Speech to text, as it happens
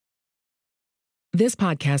This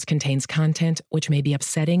podcast contains content which may be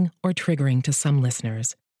upsetting or triggering to some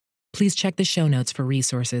listeners. Please check the show notes for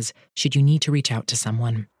resources should you need to reach out to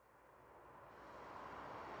someone.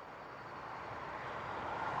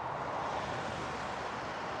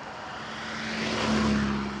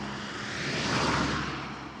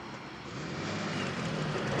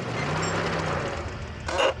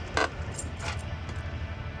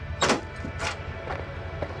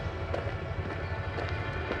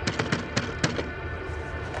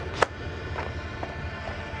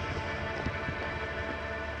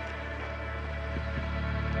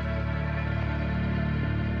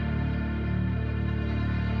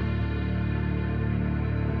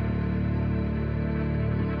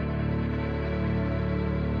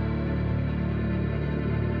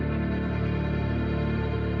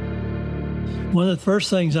 One of the first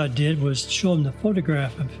things I did was show him the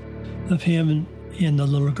photograph of him and the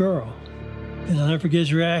little girl. And I'll never forget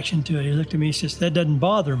his reaction to it. He looked at me and says, "That doesn't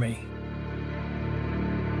bother me."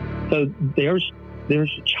 So there's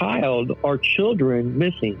a child or children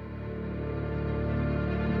missing.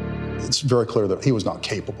 It's very clear that he was not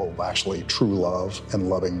capable of actually true love and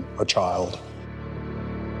loving a child.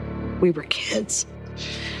 We were kids.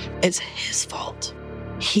 It's his fault.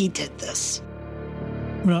 He did this.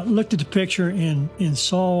 When I looked at the picture and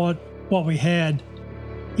saw what we had,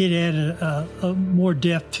 it added a more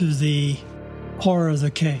depth to the horror of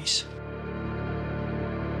the case.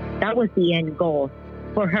 That was the end goal,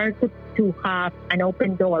 for her to have an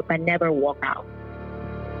open door but never walk out.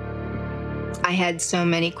 I had so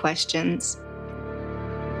many questions.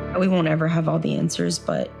 We won't ever have all the answers,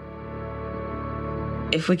 but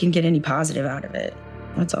if we can get any positive out of it,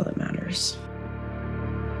 that's all that matters.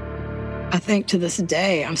 I think to this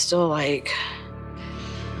day, I'm still like,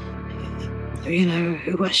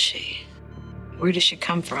 who was she? Where did she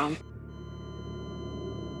come from?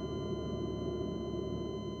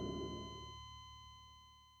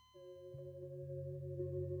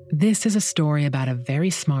 This is a story about a very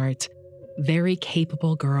smart, very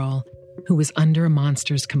capable girl who was under a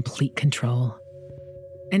monster's complete control.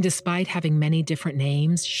 And despite having many different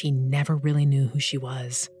names, she never really knew who she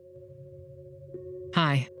was.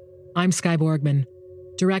 Hi, I'm Skye Borgman,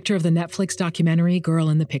 director of the Netflix documentary Girl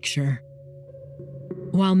in the Picture.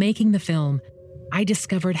 While making the film, I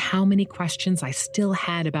discovered how many questions I still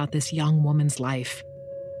had about this young woman's life.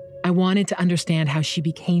 I wanted to understand how she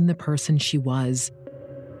became the person she was,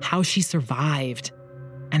 how she survived,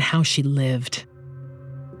 and how she lived.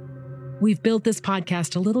 We've built this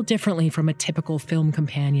podcast a little differently from a typical film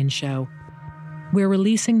companion show. We're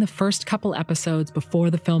releasing the first couple episodes before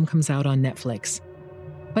the film comes out on Netflix.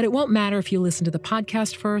 But it won't matter if you listen to the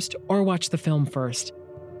podcast first or watch the film first.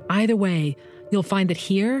 Either way, you'll find that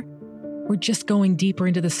here, we're just going deeper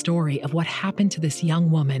into the story of what happened to this young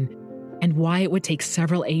woman and why it would take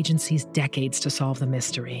several agencies decades to solve the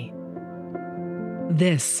mystery.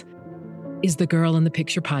 This is the Girl in the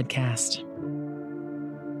Picture podcast.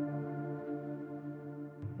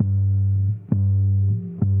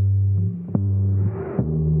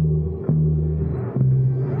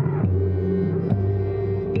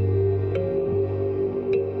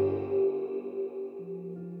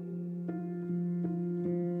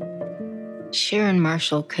 Sharon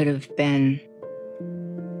Marshall could have been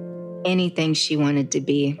anything she wanted to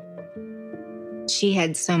be. She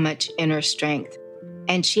had so much inner strength,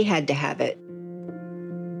 and she had to have it.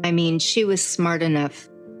 I mean, she was smart enough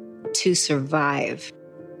to survive,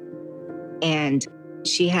 and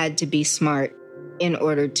she had to be smart in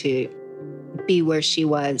order to be where she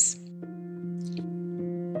was.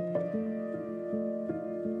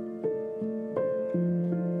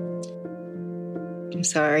 I'm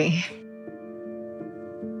sorry.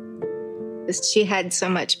 She had so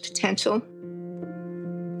much potential.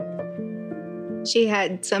 She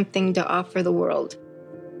had something to offer the world.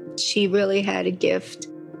 She really had a gift.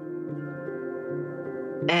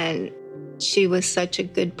 And she was such a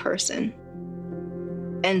good person.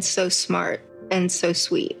 And so smart and so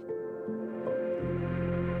sweet.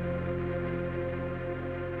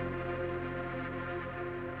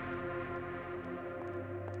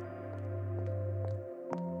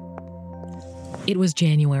 It was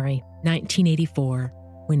January 1984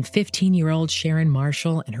 when 15-year-old Sharon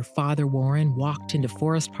Marshall and her father Warren walked into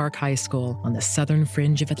Forest Park High School on the southern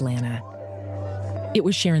fringe of Atlanta. It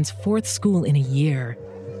was Sharon's fourth school in a year,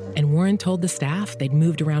 and Warren told the staff they'd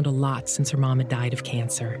moved around a lot since her mom had died of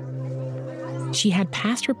cancer. She had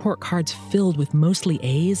past report cards filled with mostly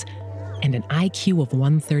A's and an IQ of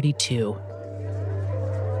 132.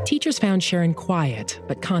 Teachers found Sharon quiet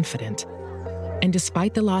but confident, and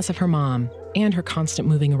despite the loss of her mom and her constant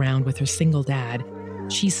moving around with her single dad,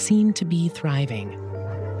 she seemed to be thriving.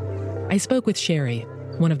 I spoke with Sherry,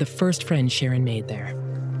 one of the first friends Sharon made there.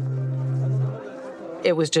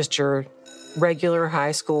 It was just your regular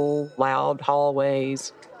high school, loud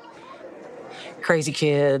hallways, crazy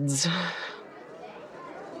kids.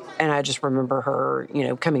 And I just remember her,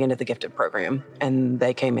 coming into the gifted program, and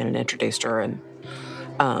they came in and introduced her, and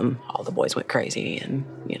all the boys went crazy, and,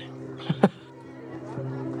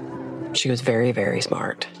 She was very, very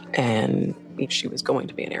smart, and she was going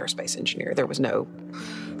to be an aerospace engineer. There was no,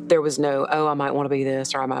 oh, I might want to be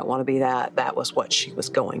this or I might want to be that. That was what she was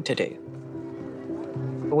going to do.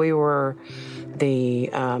 We were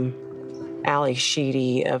the Ally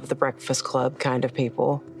Sheedy of the Breakfast Club kind of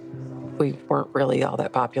people. We weren't really all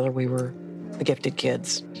that popular. We were the gifted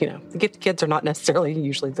kids. The gifted kids are not necessarily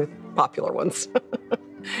usually the popular ones.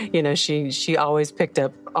 She always picked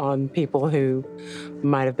up on people who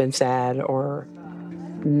might have been sad or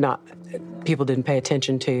not, people didn't pay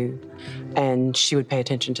attention to, and she would pay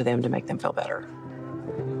attention to them to make them feel better.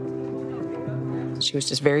 She was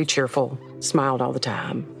just very cheerful, smiled all the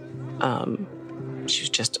time. She was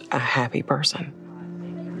just a happy person.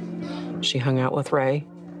 She hung out with Ray,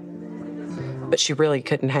 but she really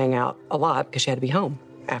couldn't hang out a lot because she had to be home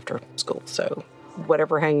after school. So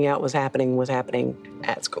whatever hanging out was happening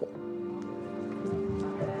at school.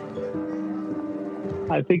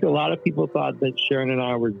 I think a lot of people thought that Sharon and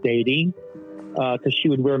I were dating because she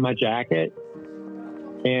would wear my jacket.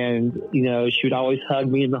 And, she would always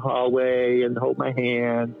hug me in the hallway and hold my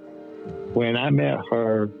hand. When I met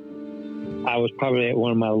her, I was probably at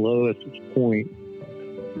one of my lowest points.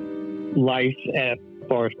 Life at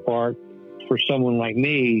Forest Park for someone like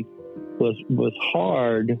me was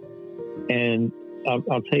hard. And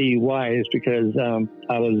I'll tell you why. It's because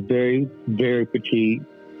I was very, very petite.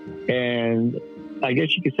 And I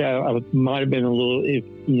guess you could say I might have been a little,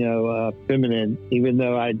 feminine, even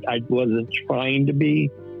though I wasn't trying to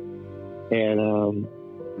be. And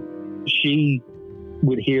she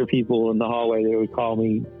would hear people in the hallway that would call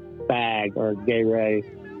me fag or gay Ray.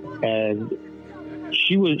 And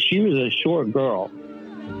she was a short girl,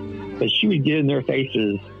 but she would get in their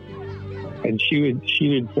faces and she would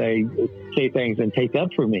say things and take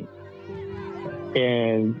up for me.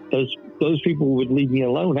 And those people would leave me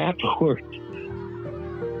alone afterwards.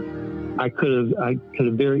 I could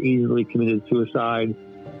have very easily committed suicide,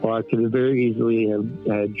 or I could have very easily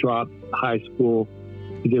have dropped high school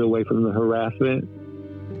to get away from the harassment.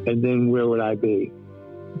 And then where would I be?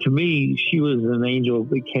 To me, she was an angel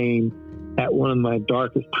that came at one of my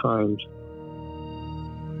darkest times.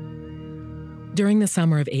 During the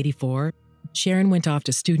summer of '84, Sharon went off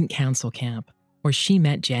to student council camp, where she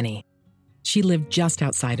met Jenny. She lived just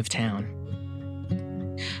outside of town.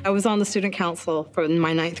 I was on the student council for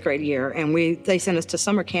my 9th grade year, and they sent us to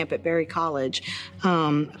summer camp at Berry College.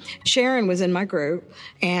 Sharon was in my group,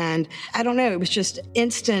 and I don't know, it was just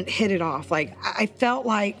instant hit it off. Like, I felt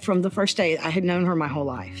like from the first day I had known her my whole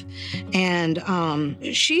life. And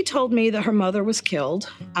she told me that her mother was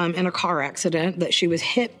killed in a car accident, that she was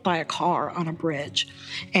hit by a car on a bridge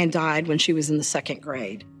and died when she was in the 2nd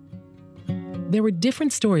grade. There were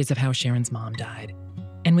different stories of how Sharon's mom died.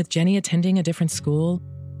 And with Jenny attending a different school,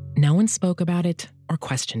 no one spoke about it or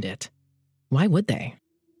questioned it. Why would they?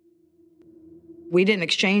 We didn't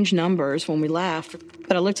exchange numbers when we left,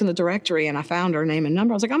 but I looked in the directory and I found her name and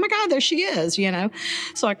number. I was like, oh my God, there she is,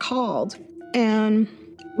 So I called, and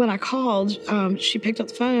when I called, she picked up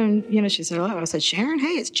the phone, she said, hello. I said, Sharon,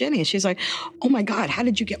 hey, it's Jenny. And she's like, oh my God, how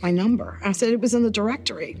did you get my number? I said, it was in the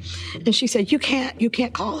directory. And she said, you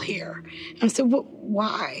can't call here. And I said, well,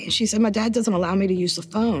 why? And she said, my dad doesn't allow me to use the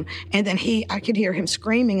phone. And then I could hear him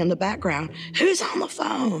screaming in the background, who's on the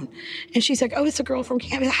phone? And she's like, oh, it's a girl from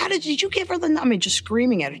campus. Did you give her the number? Just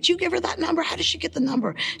screaming at her. Did you give her that number? How did she get the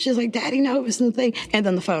number? She's like, Daddy, no, it was in the thing. And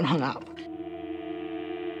then the phone hung up.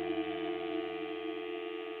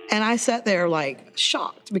 And I sat there like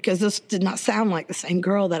shocked because this did not sound like the same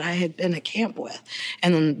girl that I had been at camp with.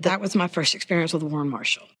 And then that was my first experience with Warren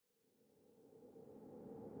Marshall.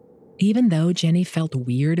 Even though Jenny felt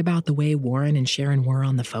weird about the way Warren and Sharon were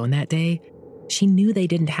on the phone that day, she knew they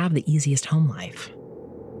didn't have the easiest home life.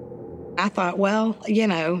 I thought, well,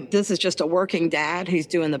 this is just a working dad who's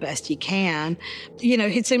doing the best he can.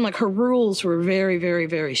 It seemed like her rules were very, very,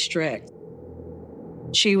 very strict.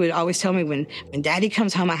 She would always tell me when Daddy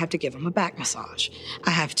comes home, I have to give him a back massage. I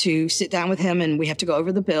have to sit down with him and we have to go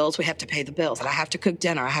over the bills. We have to pay the bills. And I have to cook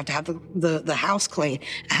dinner. I have to have the house clean.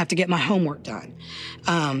 I have to get my homework done.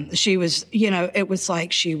 She was, it was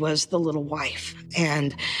like she was the little wife.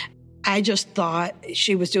 And I just thought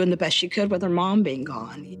she was doing the best she could with her mom being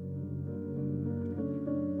gone.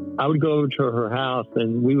 I would go over to her house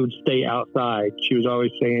and we would stay outside. She was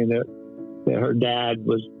always saying that her dad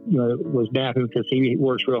was napping because he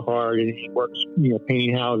works real hard and he works,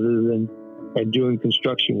 painting houses and doing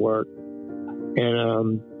construction work.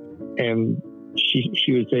 And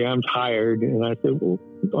she would say, "I'm tired," and I said, "Well,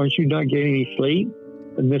 aren't you not getting any sleep?"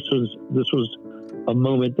 And this was a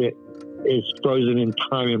moment that is frozen in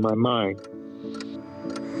time in my mind.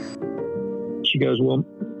 She goes, "Well,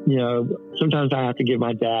 sometimes I have to give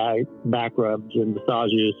my dad back rubs and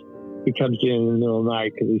massages. He comes in the middle of the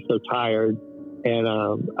night because he's so tired, and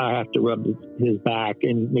I have to rub his back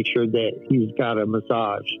and make sure that he's got a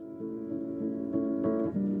massage."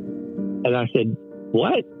 And I said,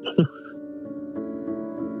 "What?"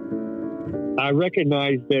 I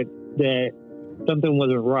recognized that something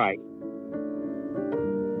wasn't right.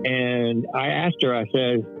 And I asked her, I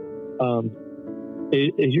said,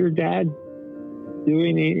 is your dad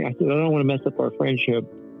doing anything? I said, "I don't want to mess up our friendship.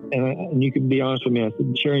 And you can be honest with me." I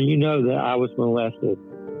said, "Sharon, you know that I was molested.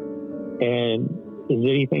 And is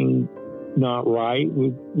anything not right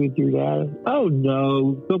with your dad?" "Oh,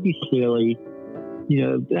 no, don't be silly.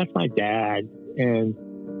 That's my dad." And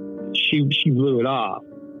she blew it off.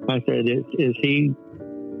 I said, is he,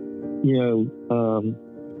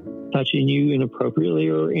 touching you inappropriately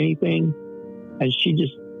or anything? And she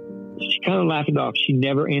kind of laughed it off. She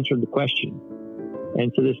never answered the question.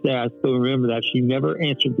 And to this day, I still remember that. She never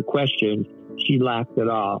answered the question. She laughed it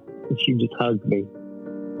off and she just hugged me.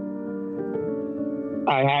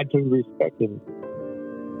 I had to respect him.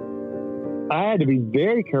 I had to be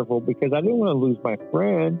very careful because I didn't want to lose my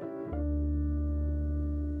friend.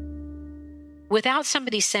 Without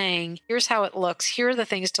somebody saying, here's how it looks, here are the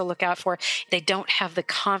things to look out for, they don't have the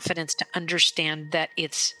confidence to understand that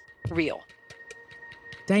it's real.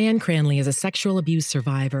 Diane Cranley is a sexual abuse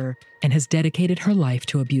survivor and has dedicated her life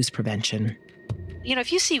to abuse prevention.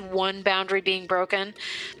 If you see one boundary being broken,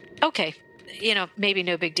 okay, maybe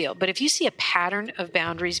no big deal. But if you see a pattern of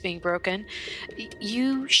boundaries being broken,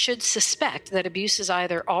 you should suspect that abuse is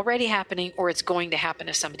either already happening or it's going to happen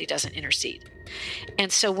if somebody doesn't intercede.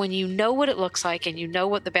 And so when you know what it looks like and you know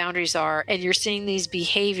what the boundaries are and you're seeing these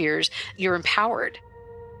behaviors, you're empowered.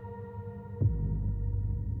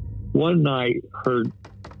 One night, her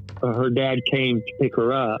dad came to pick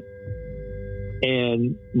her up,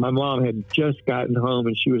 and my mom had just gotten home,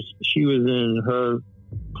 and she was in her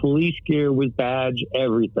police gear with badge,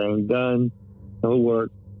 everything done, no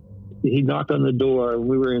work. He knocked on the door.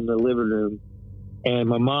 We were in the living room, and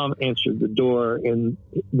my mom answered the door, and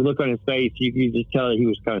the look on his face, you could just tell that he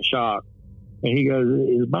was kind of shocked. And he goes,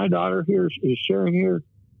 "Is my daughter here? Is Sharon here?"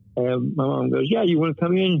 And my mom goes, "Yeah, you want to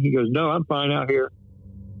come in?" He goes, "No, I'm fine out here.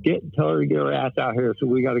 Tell her to get her ass out here, so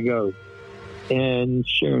we got to go." And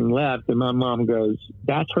Sharon left, and my mom goes,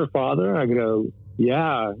 "That's her father?" I go,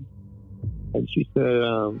 "Yeah." And she said,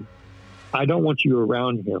 "I don't want you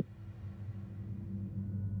around him."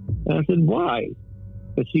 And I said, "Why?"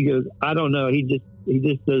 And she goes, "I don't know. He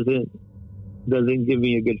just doesn't give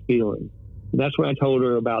me a good feeling." And that's when I told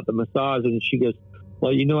her about the massage, and she goes,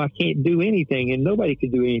 "Well, I can't do anything, and nobody can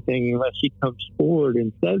do anything unless she comes forward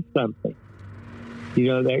and says something."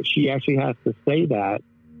 That she actually has to say that.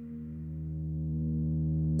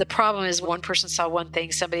 The problem is one person saw one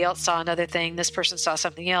thing, somebody else saw another thing, this person saw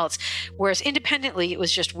something else. Whereas independently, it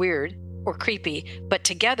was just weird or creepy. But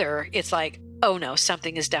together, it's like, oh no,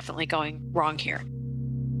 something is definitely going wrong here.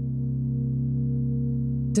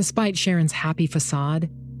 Despite Sharon's happy facade,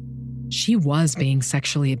 she was being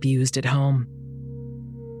sexually abused at home.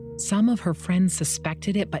 Some of her friends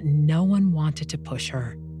suspected it, but no one wanted to push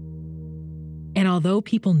her. And although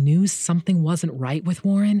people knew something wasn't right with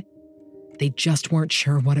Warren, they just weren't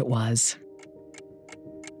sure what it was.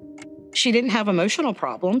 She didn't have emotional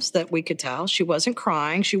problems that we could tell. She wasn't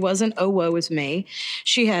crying. She wasn't, "Oh, woe is me."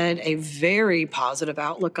 She had a very positive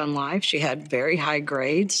outlook on life. She had very high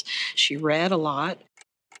grades. She read a lot.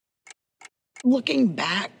 Looking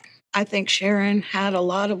back, I think Sharon had a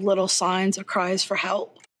lot of little signs of cries for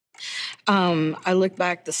help. I look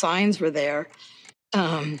back, the signs were there.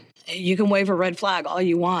 You can wave a red flag all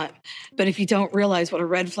you want, but if you don't realize what a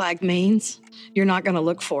red flag means, you're not going to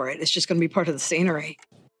look for it. It's just going to be part of the scenery.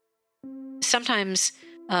 Sometimes,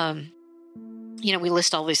 we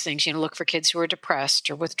list all these things, look for kids who are depressed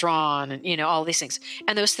or withdrawn and, all these things.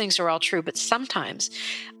 And those things are all true. But sometimes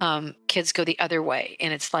kids go the other way.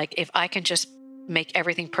 And it's like, if I can just make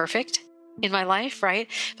everything perfect in my life, right?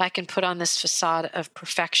 If I can put on this facade of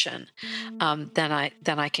perfection, then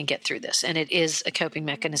I can get through this. And it is a coping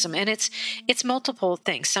mechanism. And it's multiple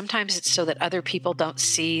things. Sometimes it's so that other people don't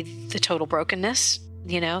see the total brokenness,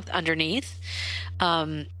 underneath.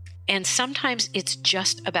 And sometimes it's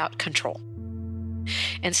just about control.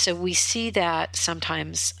 And so we see that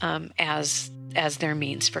sometimes as their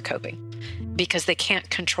means for coping, because they can't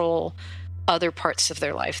control other parts of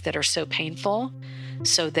their life that are so painful.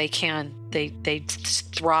 So they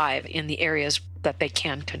thrive in the areas that they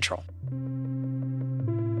can control.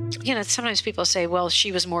 Sometimes people say, well,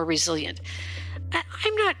 she was more resilient.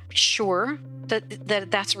 I'm not sure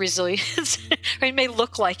that's resilience. It may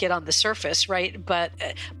look like it on the surface, right? But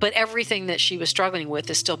everything that she was struggling with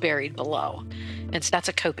is still buried below. And so that's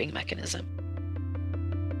a coping mechanism.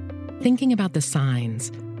 Thinking about the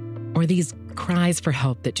signs, or these cries for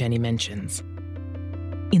help that Jenny mentions.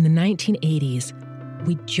 In the 1980s,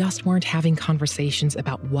 we just weren't having conversations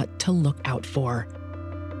about what to look out for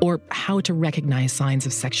or how to recognize signs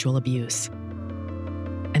of sexual abuse.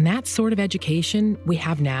 And that sort of education we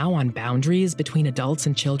have now on boundaries between adults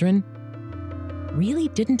and children really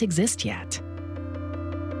didn't exist yet.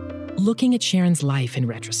 Looking at Sharon's life in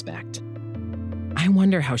retrospect, I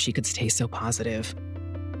wonder how she could stay so positive.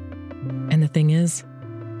 And the thing is,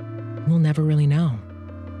 we'll never really know.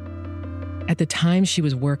 At the time, she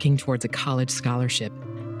was working towards a college scholarship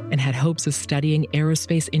and had hopes of studying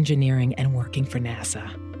aerospace engineering and working for NASA.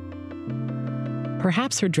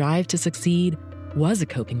 Perhaps her drive to succeed was a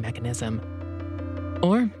coping mechanism.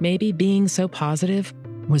 Or maybe being so positive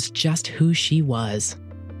was just who she was.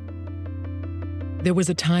 There was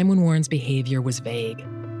a time when Warren's behavior was vague,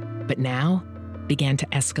 but now began to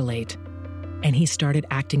escalate, and he started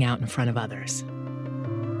acting out in front of others.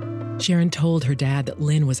 Sharon told her dad that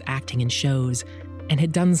Lynn was acting in shows and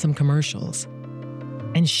had done some commercials.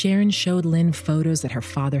 And Sharon showed Lynn photos that her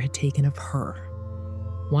father had taken of her.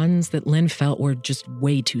 Ones that Lynn felt were just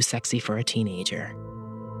way too sexy for a teenager.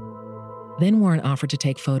 Then Warren offered to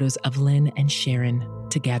take photos of Lynn and Sharon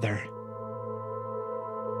together.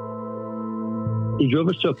 He drove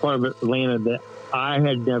us to a part of Atlanta that I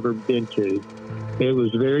had never been to. It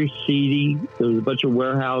was very seedy. There was a bunch of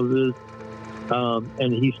warehouses.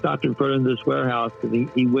 And he stopped in front of this warehouse and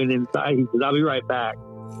he went inside. He said, "I'll be right back."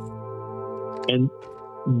 And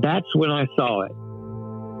that's when I saw it.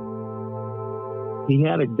 He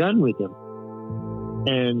had a gun with him.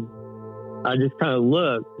 And I just kind of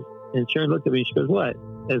looked, and Sharon looked at me and she goes, "What?"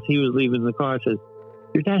 As he was leaving the car, I said,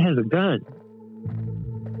 "Your dad has a gun."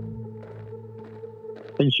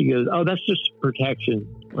 And she goes, "Oh, that's just protection.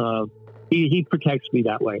 He protects me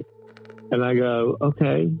that way." And I go,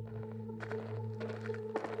 "Okay."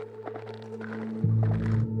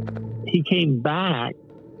 He came back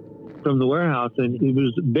from the warehouse and he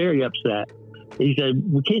was very upset. He said,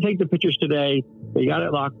 "We can't take the pictures today. They got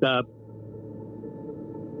it locked up."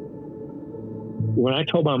 When I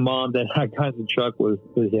told my mom that I got in the truck with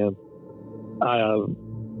him, I don't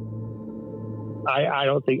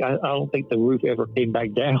think the roof ever came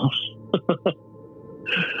back down.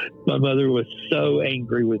 My mother was so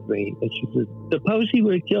angry with me, and she said, "Suppose he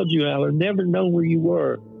would have killed you, and I would have never known where you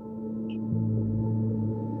were."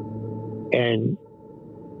 And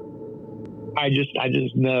I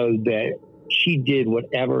just know that she did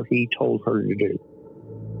whatever he told her to do.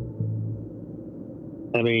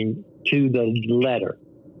 I mean, to the letter.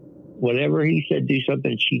 Whatever he said, do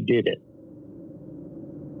something, she did it.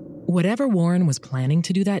 Whatever Warren was planning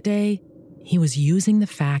to do that day, he was using the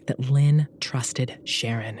fact that Lynn trusted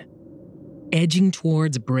Sharon. Edging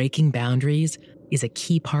towards breaking boundaries is a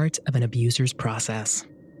key part of an abuser's process.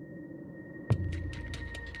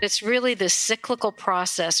 It's really this cyclical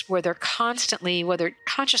process where they're constantly, whether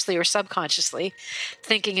consciously or subconsciously,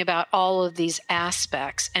 thinking about all of these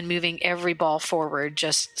aspects and moving every ball forward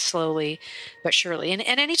just slowly but surely. And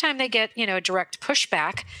anytime they get, direct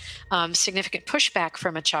pushback, significant pushback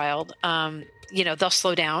from a child, they'll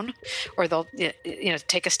slow down, or they'll,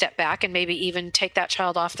 take a step back and maybe even take that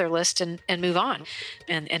child off their list and move on.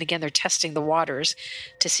 And again, they're testing the waters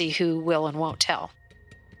to see who will and won't tell.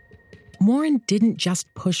 Warren didn't just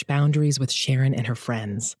push boundaries with Sharon and her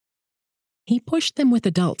friends. He pushed them with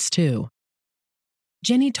adults, too.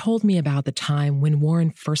 Jenny told me about the time when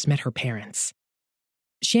Warren first met her parents.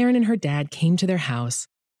 Sharon and her dad came to their house,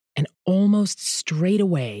 and almost straight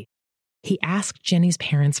away, he asked Jenny's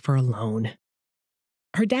parents for a loan.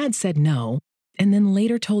 Her dad said no, and then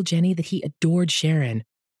later told Jenny that he adored Sharon,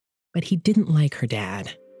 but he didn't like her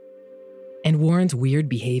dad. And Warren's weird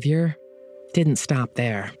behavior didn't stop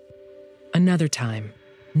there. Another time,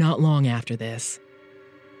 not long after this,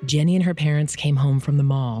 Jenny and her parents came home from the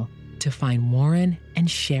mall to find Warren and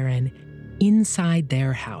Sharon inside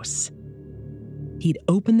their house. He'd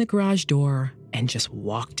opened the garage door and just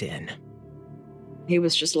walked in. He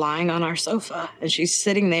was just lying on our sofa, and she's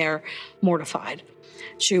sitting there mortified.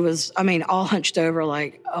 She was, all hunched over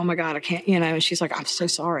like, oh my God, I can't, and she's like, I'm so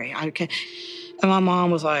sorry. I can't. And my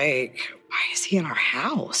mom was like, why is he in our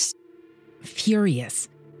house? Furious,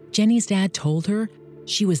 Jenny's dad told her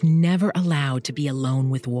she was never allowed to be alone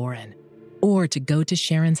with Warren or to go to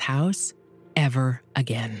Sharon's house ever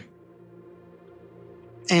again.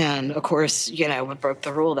 And of course, we broke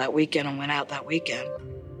the rule that weekend and went out that weekend.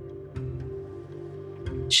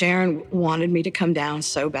 Sharon wanted me to come down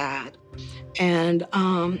so bad. And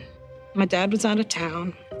my dad was out of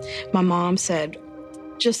town. My mom said,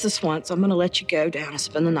 just this once, I'm going to let you go down and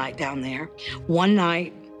spend the night down there. One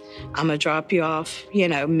night, I'm going to drop you off,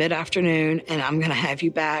 mid-afternoon, and I'm going to have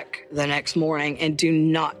you back the next morning, and do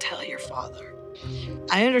not tell your father.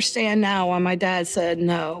 I understand now why my dad said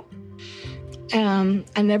no.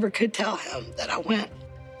 I never could tell him that I went.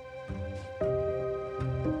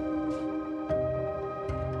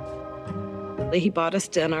 He bought us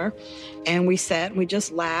dinner, and we sat and we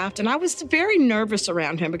just laughed. And I was very nervous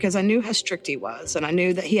around him because I knew how strict he was, and I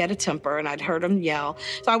knew that he had a temper, and I'd heard him yell.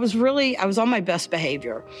 So I was on my best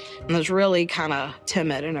behavior, and I was really kind of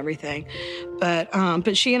timid and everything.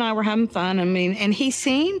 But she and I were having fun. And he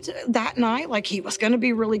seemed that night like he was going to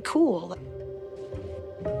be really cool.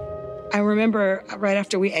 I remember right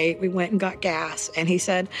after we ate, we went and got gas, and he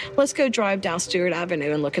said, let's go drive down Stewart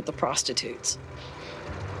Avenue and look at the prostitutes.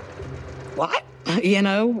 What? I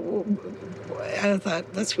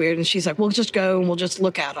thought, that's weird. And she's like, we'll just go and we'll just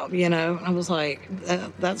look at them, I was like,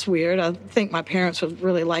 that's weird. I think my parents would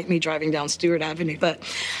really like me driving down Stewart Avenue, but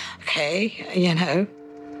okay,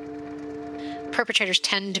 Perpetrators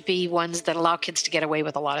tend to be ones that allow kids to get away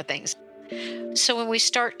with a lot of things. So when we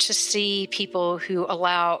start to see people who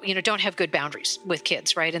don't have good boundaries with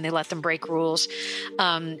kids, right, and they let them break rules,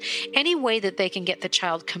 any way that they can get the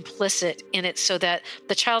child complicit in it so that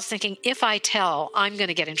the child's thinking, if I tell, I'm going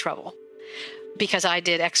to get in trouble because I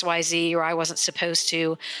did X, Y, Z, or I wasn't supposed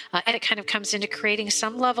to. And it kind of comes into creating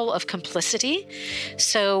some level of complicity.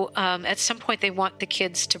 So at some point they want the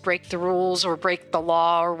kids to break the rules or break the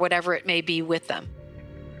law or whatever it may be with them.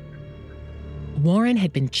 Warren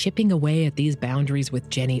had been chipping away at these boundaries with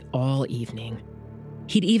Jenny all evening.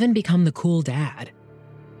 He'd even become the cool dad.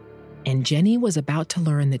 And Jenny was about to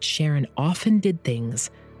learn that Sharon often did things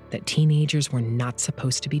that teenagers were not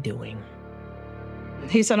supposed to be doing.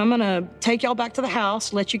 He said, I'm going to take y'all back to the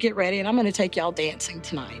house, let you get ready, and I'm going to take y'all dancing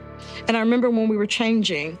tonight. And I remember when we were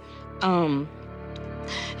changing,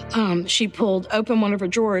 she pulled open one of her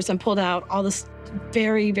drawers and pulled out all this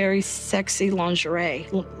very, very sexy lingerie,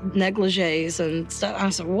 negligees and stuff. I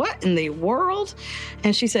said, what in the world?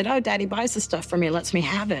 And she said, oh, Daddy buys this stuff for me and lets me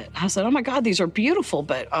have it. I said, oh my God, these are beautiful,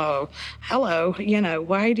 but hello,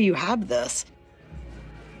 why do you have this?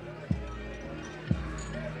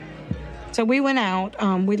 So we went out,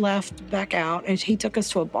 we left back out, and he took us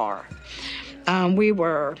to a bar. We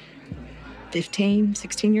were 15,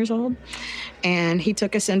 16 years old. And he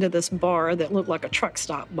took us into this bar that looked like a truck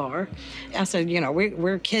stop bar. I said,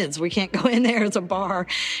 we're kids. We can't go in there. It's a bar.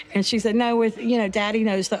 And she said, no, Daddy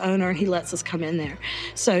knows the owner and he lets us come in there.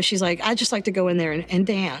 So she's like, I'd just like to go in there and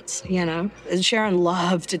dance, And Sharon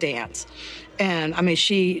loved to dance. And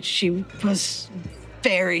she was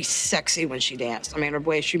very sexy when she danced. Her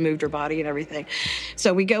way she moved her body and everything.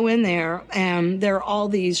 So we go in there, and there are all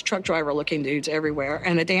these truck driver-looking dudes everywhere,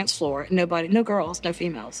 and a dance floor. Nobody, no girls, no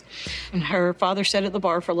females. And her father sat at the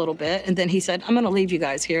bar for a little bit, and then he said, I'm going to leave you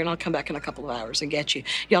guys here, and I'll come back in a couple of hours and get you.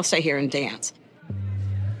 Y'all stay here and dance.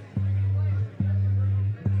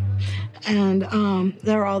 And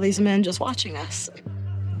there are all these men just watching us.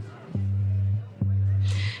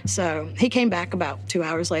 So he came back about 2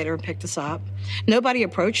 hours later and picked us up. Nobody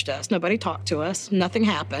approached us. Nobody talked to us. Nothing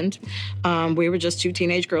happened. We were just two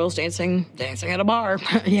teenage girls dancing at a bar.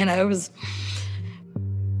 It was,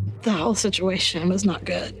 the whole situation was not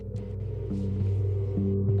good.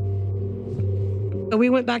 We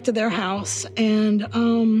went back to their house, and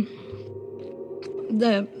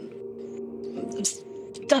the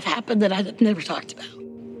stuff happened that I had never talked about.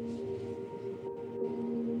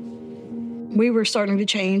 We were starting to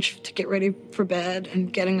change to get ready for bed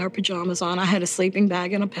and getting our pajamas on. I had a sleeping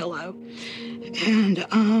bag and a pillow. And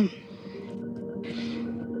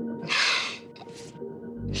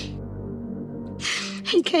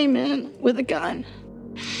he came in with a gun.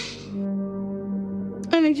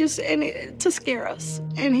 And to scare us.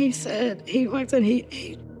 And he said, he walked in,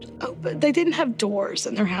 he opened. They didn't have doors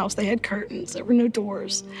in their house. They had curtains. There were no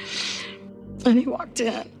doors. And he walked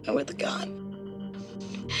in with a gun.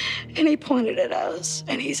 And he pointed at us,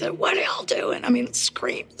 and he said, what are y'all doing?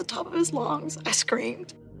 Screamed at the top of his lungs. I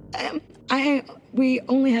screamed. We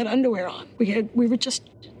only had underwear on. We were just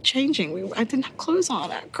changing. I didn't have clothes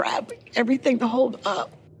on. I grabbed everything to hold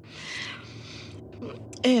up.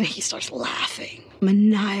 And he starts laughing,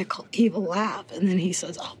 maniacal, evil laugh. And then he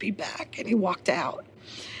says, "I'll be back." And he walked out.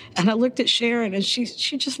 And I looked at Sharon, and she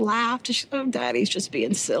just laughed. And she said, "Oh, Daddy's just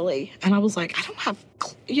being silly." And I was like, I don't have,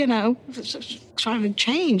 just trying to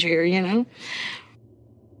change here,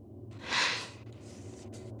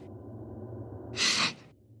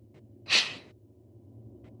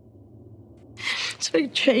 So he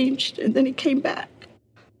changed, and then he came back.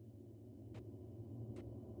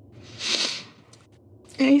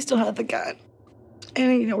 And he still had the gun.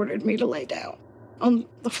 And he ordered me to lay down on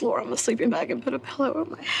the floor on the sleeping bag and put a pillow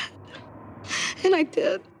on my head. And I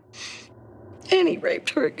did. And he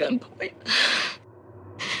raped her at gunpoint.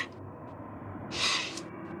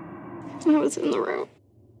 And I was in the room.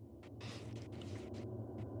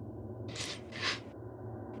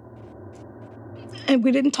 And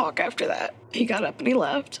we didn't talk after that. He got up and he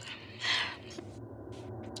left.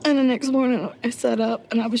 And the next morning I sat up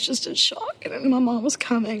and I was just in shock. And my mom was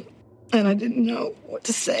coming and I didn't know what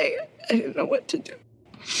to say. I didn't know what to do.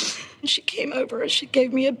 And she came over and she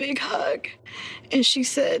gave me a big hug. And she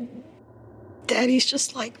said, "Daddy's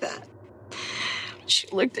just like that." She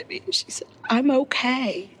looked at me and she said, "I'm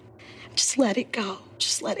okay. Just let it go.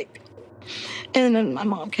 Just let it go." And then my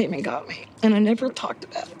mom came and got me. And I never talked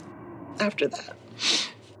about it after that.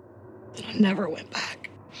 And I never went back.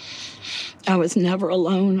 I was never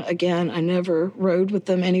alone again. I never rode with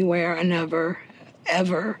them anywhere. I never,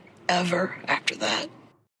 ever, ever after that.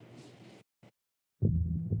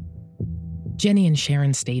 Jenny and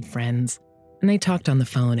Sharon stayed friends, and they talked on the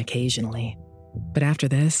phone occasionally. But after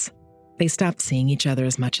this, they stopped seeing each other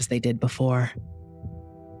as much as they did before.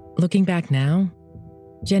 Looking back now,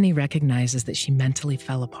 Jenny recognizes that she mentally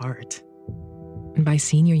fell apart. And by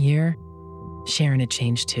senior year, Sharon had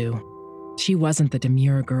changed too. She wasn't the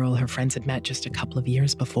demure girl her friends had met just a couple of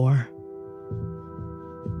years before.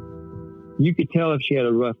 You could tell if she had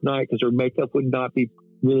a rough night because her makeup would not be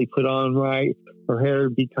really put on right. Her hair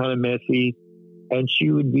would be kind of messy. And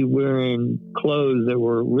she would be wearing clothes that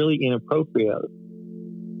were really inappropriate.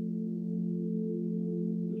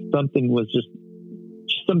 Something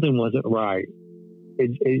wasn't right.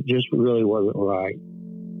 It just really wasn't right.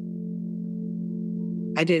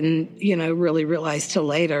 I didn't, really realize till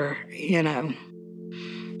later,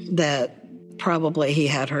 that probably he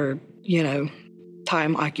had her,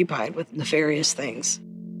 time occupied with nefarious things.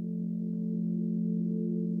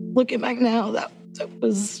 Looking back now, that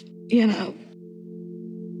was,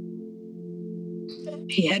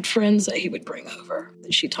 he had friends that he would bring over.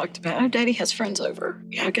 And she talked about, "Oh, Daddy has friends over.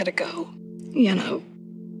 Yeah, I gotta go,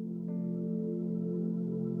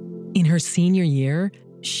 In her senior year,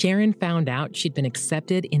 Sharon found out she'd been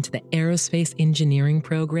accepted into the aerospace engineering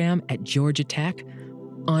program at Georgia Tech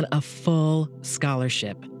on a full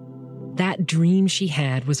scholarship. That dream she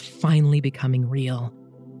had was finally becoming real.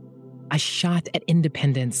 A shot at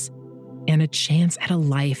independence and a chance at a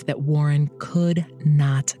life that Warren could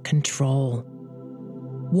not control.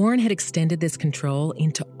 Warren had extended this control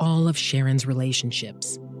into all of Sharon's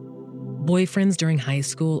relationships. Boyfriends during high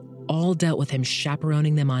school all dealt with him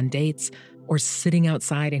chaperoning them on dates or sitting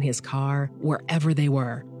outside in his car wherever they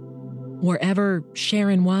were. Wherever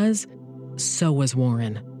Sharon was, so was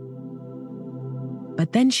Warren.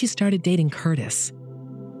 But then she started dating Curtis,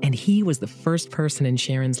 and he was the first person in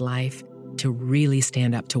Sharon's life to really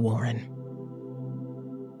stand up to Warren.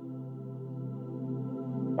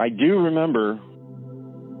 I do remember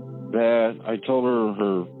that I told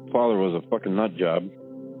her father was a fucking nut job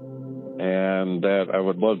and that I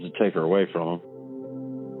would love to take her away from him.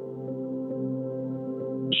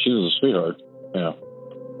 She was a sweetheart, yeah.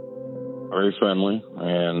 Very friendly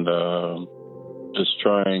and just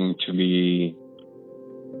trying to be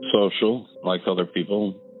social like other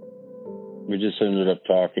people. We just ended up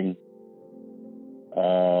talking.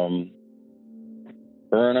 Her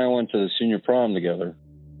and I went to the senior prom together.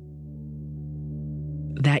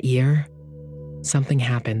 That year, something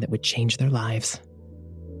happened that would change their lives.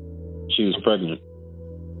 She was pregnant.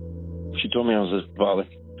 She told me I was his father.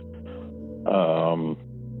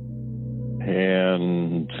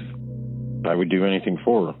 And I would do anything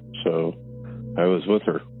for her. So I was with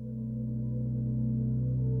her.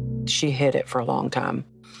 She hid it for a long time.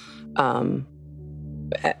 At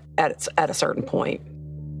a certain point,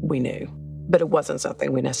 we knew. But it wasn't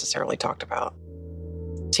something we necessarily talked about.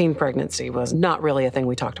 Teen pregnancy was not really a thing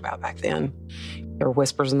we talked about back then. There were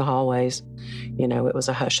whispers in the hallways. It was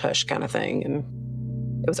a hush-hush kind of thing. And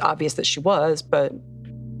it was obvious that she was, but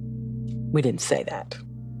we didn't say that.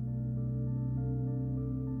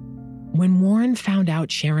 When Warren found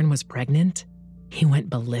out Sharon was pregnant, he went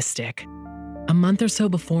ballistic. A month or so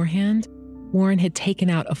beforehand, Warren had taken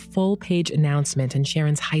out a full-page announcement in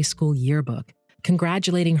Sharon's high school yearbook,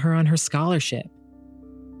 congratulating her on her scholarship.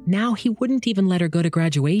 Now he wouldn't even let her go to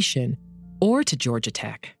graduation or to Georgia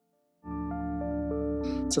Tech.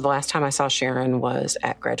 So the last time I saw Sharon was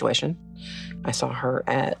at graduation. I saw her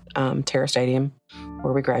at Terra Stadium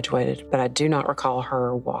where we graduated, but I do not recall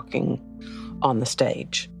her walking on the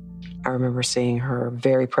stage. I remember seeing her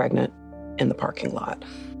very pregnant in the parking lot.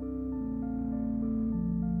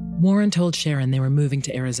 Warren told Sharon they were moving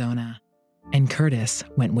to Arizona, and Curtis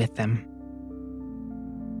went with them.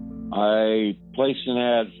 I placed an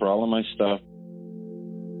ad for all of my stuff,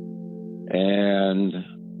 and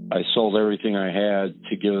I sold everything I had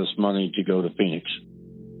to give us money to go to Phoenix.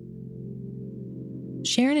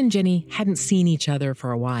 Sharon and Jenny hadn't seen each other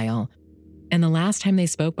for a while, and the last time they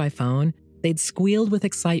spoke by phone, they'd squealed with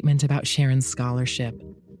excitement about Sharon's scholarship.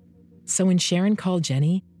 So when Sharon called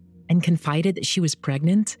Jenny and confided that she was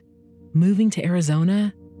pregnant, moving to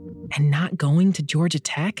Arizona, and not going to Georgia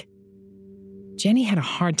Tech, Jenny had a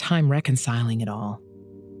hard time reconciling it all.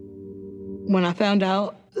 When I found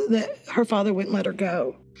out that her father wouldn't let her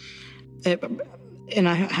go,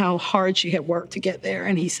 how hard she had worked to get there,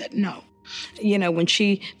 and he said no. You know, when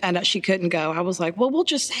she found out she couldn't go, I was like, well, we'll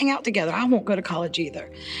just hang out together. I won't go to college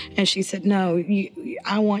either. And she said, no,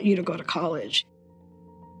 I want you to go to college.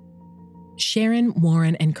 Sharon,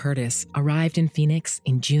 Warren, and Curtis arrived in Phoenix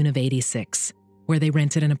in June of '86, where they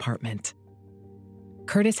rented an apartment.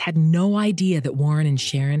 Curtis had no idea that Warren and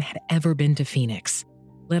Sharon had ever been to Phoenix,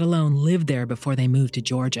 let alone lived there before they moved to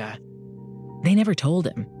Georgia. They never told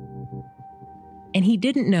him. And he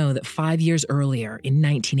didn't know that 5 years earlier, in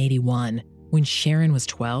 1981, when Sharon was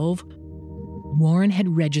 12, Warren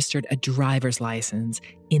had registered a driver's license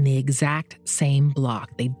in the exact same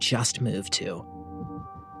block they'd just moved to.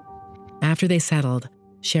 After they settled,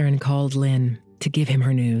 Sharon called Lynn to give him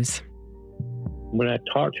her news. When I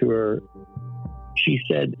talked to her, she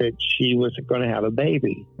said that she was going to have a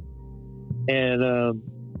baby. And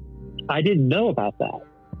I didn't know about that.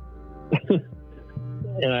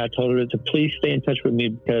 And I told her to please stay in touch with me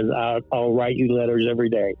because I'll write you letters every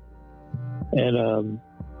day. And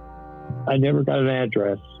I never got an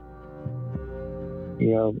address,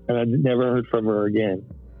 and I never heard from her again.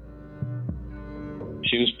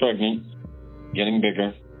 She was pregnant, getting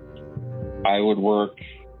bigger. I would work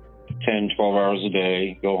 10, 12 hours a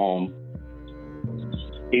day, go home,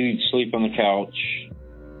 eat, sleep on the couch.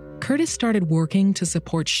 Curtis started working to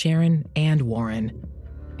support Sharon and Warren.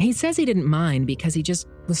 He says he didn't mind because he just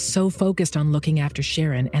was so focused on looking after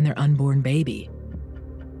Sharon and their unborn baby.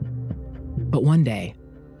 But one day,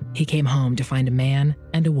 he came home to find a man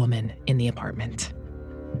and a woman in the apartment.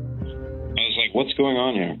 I was like, what's going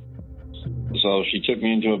on here? So she took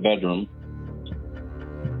me into a bedroom,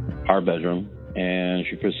 our bedroom, and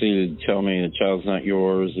she proceeded to tell me the child's not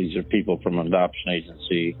yours. These are people from an adoption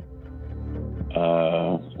agency.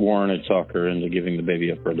 Warren had talked her into giving the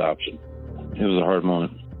baby up for adoption. It was a hard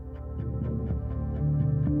moment.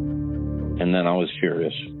 And then I was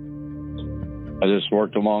furious. I just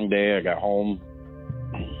worked a long day. I got home.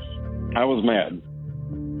 I was mad.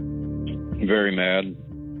 Very mad.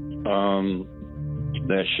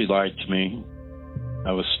 That she lied to me.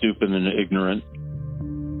 I was stupid and ignorant,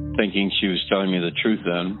 thinking she was telling me the truth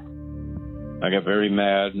then. I got very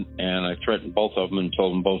mad, and I threatened both of them and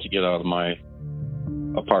told them both to get out of my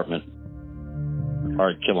apartment, or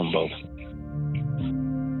I'd kill them both.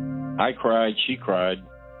 I cried, she cried.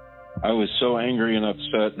 I was so angry and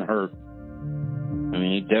upset and hurt. I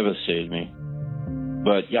mean, it devastated me.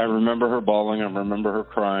 But I remember her bawling, I remember her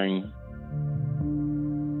crying,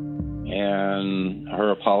 and her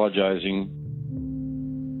apologizing.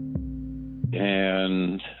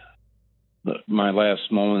 And my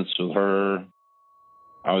last moments with her,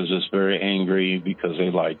 I was just very angry because they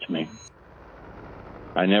lied to me.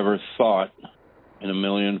 I never thought in a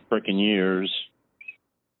million frickin' years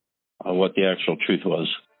what the actual truth was.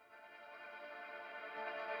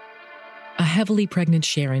 A heavily pregnant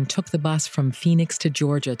Sharon took the bus from Phoenix to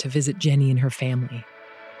Georgia to visit Jenny and her family.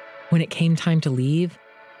 When it came time to leave,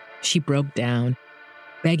 she broke down,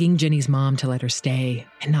 begging Jenny's mom to let her stay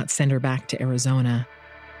and not send her back to Arizona.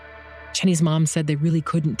 Jenny's mom said they really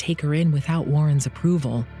couldn't take her in without Warren's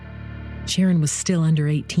approval. Sharon was still under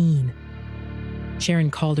 18. Sharon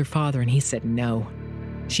called her father and he said no.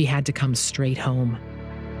 She had to come straight home.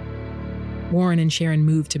 Warren and Sharon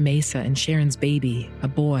moved to Mesa, and Sharon's baby, a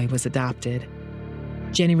boy, was adopted.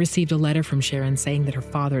 Jenny received a letter from Sharon saying that her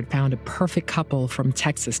father had found a perfect couple from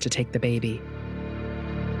Texas to take the baby.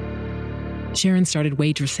 Sharon started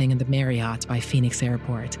waitressing in the Marriott by Phoenix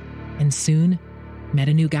Airport and soon met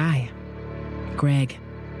a new guy, Greg.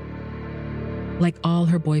 Like all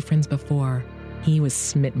her boyfriends before, he was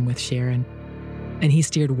smitten with Sharon, and he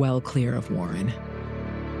steered well clear of Warren.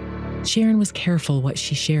 Sharon was careful what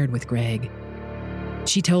she shared with Greg.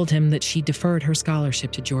 She told him that she deferred her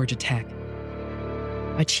scholarship to Georgia Tech,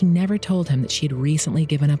 but she never told him that she had recently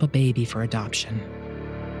given up a baby for adoption.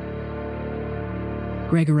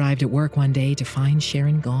 Greg arrived at work one day to find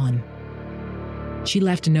Sharon gone. She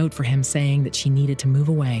left a note for him saying that she needed to move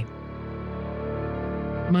away.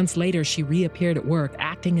 Months later, she reappeared at work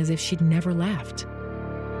acting as if she'd never left,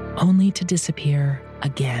 only to disappear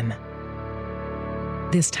again.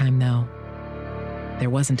 This time, though, there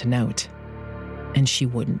wasn't a note, and she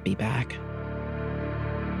wouldn't be back.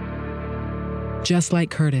 Just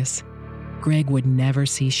like Curtis, Greg would never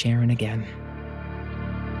see Sharon again.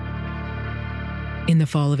 In the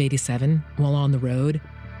fall of '87, while on the road,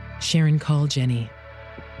 Sharon called Jenny.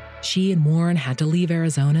 She and Warren had to leave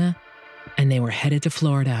Arizona, and they were headed to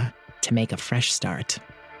Florida to make a fresh start.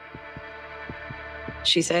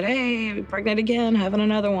 She said, "Hey, I'm pregnant again, having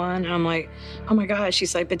another one." And I'm like, "Oh my God."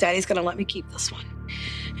 She's like, "But Daddy's going to let me keep this one.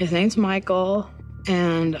 His name's Michael."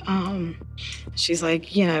 And she's like,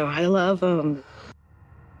 "I love him."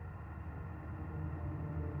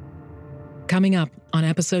 Coming up on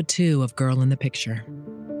episode 2 of Girl in the Picture.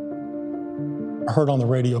 I heard on the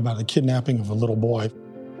radio about the kidnapping of a little boy.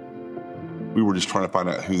 We were just trying to find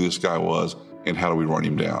out who this guy was and how do we run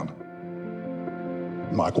him down.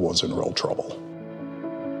 Michael was in real trouble.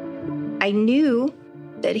 I knew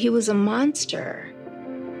that he was a monster.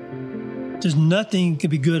 There's nothing could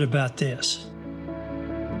be good about this.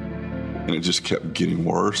 And it just kept getting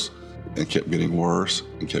worse and kept getting worse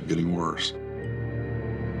and kept getting worse.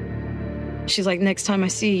 She's like, "Next time I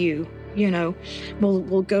see you,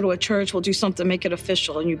 we'll go to a church, we'll do something, make it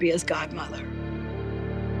official, and you be his godmother."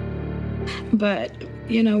 But,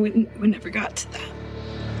 we never got to that.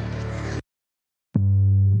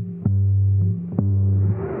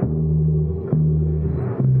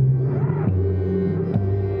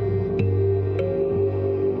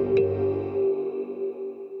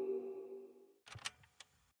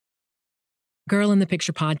 Girl in the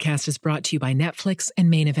Picture podcast is brought to you by Netflix and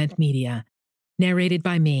Main Event Media. Narrated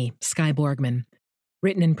by me, Skye Borgman.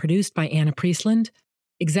 Written and produced by Anna Priestland.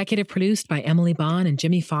 Executive produced by Emily Bond and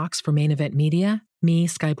Jimmy Fox for Main Event Media, me,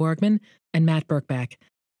 Skye Borgman, and Matt Birkbeck.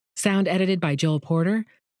 Sound edited by Joel Porter.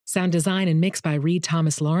 Sound design and mix by Reed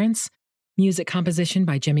Thomas Lawrence. Music composition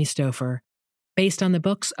by Jimmy Stouffer. Based on the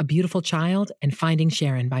books A Beautiful Child and Finding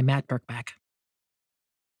Sharon by Matt Birkbeck.